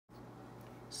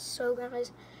So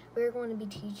guys, we're going to be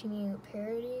teaching you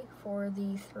parity for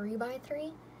the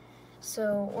 3x3.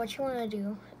 So what you want to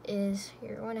do is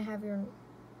you're going to have your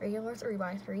regular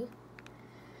 3x3.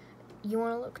 You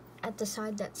want to look at the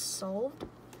side that's solved.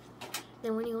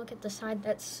 Then when you look at the side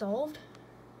that's solved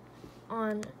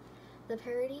on the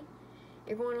parity,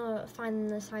 you're going to find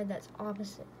the side that's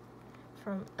opposite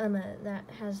from that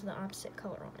has the opposite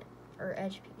color on it, or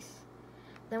edge piece.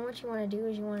 Then what you want to do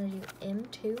is you want to do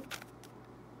M2.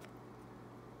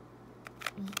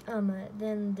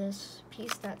 Then this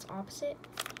piece that's opposite,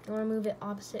 you want to move it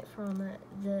opposite from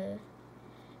the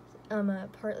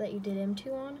part that you did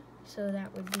M2 on. So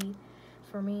that would be,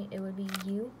 for me, it would be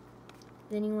U.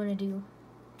 Then you want to do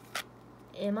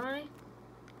MI,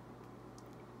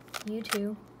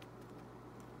 U2,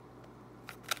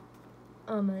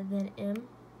 then M.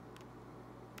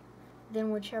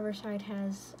 Then whichever side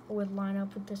would line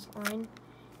up with this line,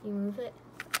 you move it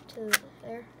to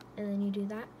there, and then you do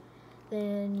that.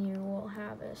 Then you will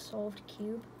have a solved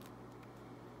cube.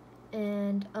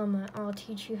 And I'll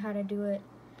teach you how to do it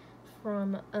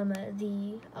from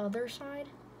the other side.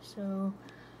 So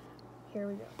here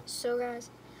we go. So guys,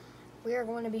 we are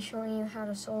going to be showing you how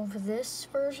to solve this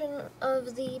version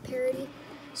of the parity.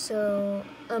 So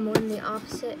when the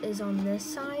opposite is on this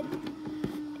side,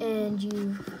 and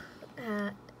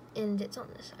it's on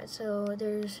this side. So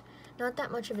there's not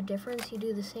that much of a difference. You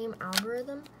do the same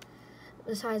algorithm.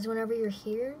 Besides, whenever you're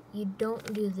here, you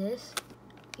don't do this.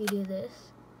 You do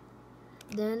this.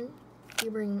 Then you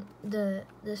bring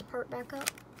this part back up,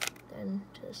 then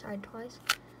to the side twice,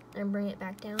 then bring it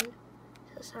back down to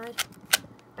the side,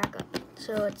 back up.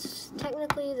 So it's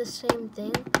technically the same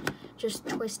thing, just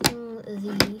twisting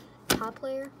the top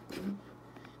layer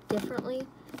differently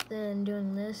than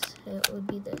doing this. It would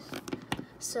be this.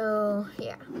 So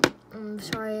yeah, I'm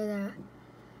sorry that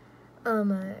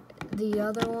the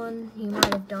other one you might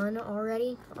have done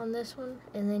already on this one,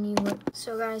 and then you would.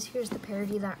 So guys, here's the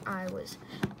parity that I was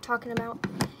talking about.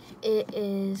 It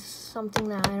is something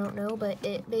that I don't know, but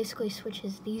it basically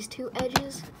switches these two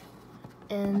edges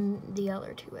and the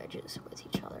other two edges with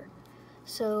each other.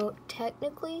 So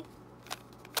technically,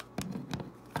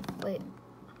 wait,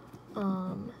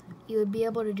 you would be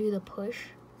able to do the push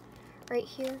right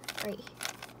here, right here.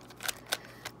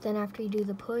 Then after you do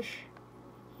the push,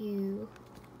 you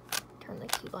turn the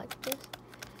cube like this,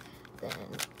 then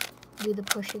do the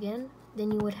push again.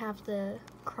 Then you would have the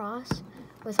cross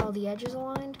with all the edges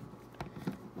aligned.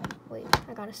 Wait,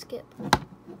 I gotta skip.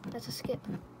 That's a skip.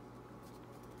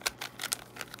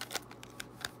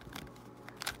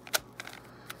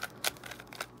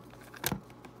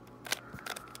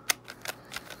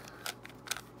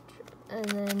 And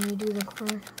then you do the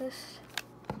corner twist.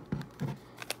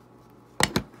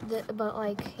 But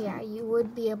like, yeah, you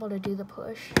would be able to do the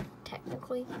push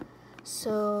technically,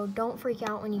 so don't freak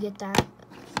out when you get that.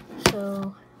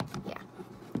 So yeah,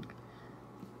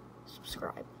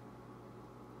 subscribe.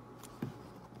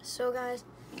 So guys,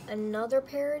 another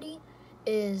parity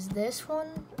is this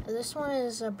one. This one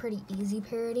is a pretty easy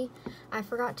parity. I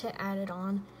forgot to add it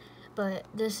on, but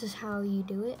this is how you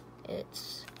do it.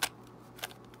 It's,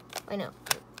 I know,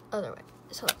 other way.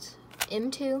 So it's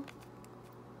M2,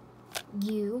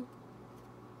 U,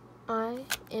 I,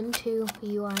 M2,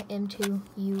 UI, M2,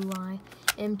 UI,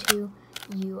 M2,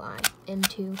 UI,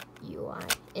 M2, UI,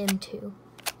 M2,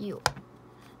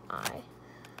 UI,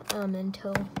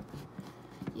 until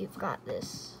you've got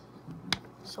this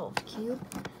solved cube.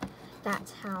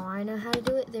 That's how I know how to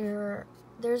do it.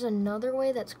 There's another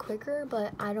way that's quicker,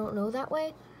 but I don't know that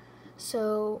way.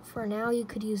 So for now, you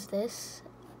could use this,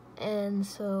 and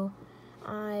so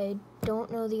I don't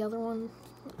know the other one.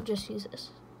 Just use this.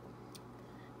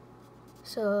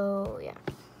 So yeah.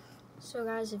 So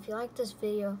guys, if you like this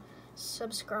video,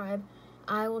 subscribe.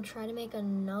 I will try to make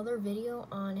another video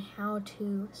on how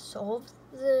to solve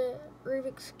the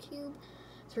Rubik's Cube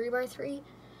 3x3,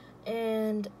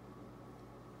 and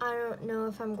I don't know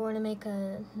if I'm going to make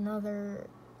another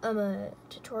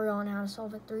tutorial on how to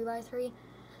solve a 3x3.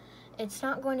 It's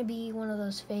not going to be one of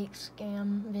those fake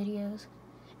scam videos.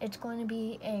 It's going to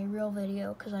be a real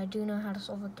video, because I do know how to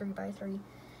solve a 3x3.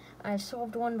 I've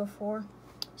solved one before.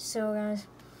 So guys,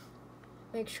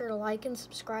 make sure to like and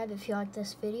subscribe if you like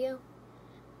this video.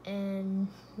 And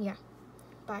yeah,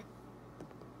 bye.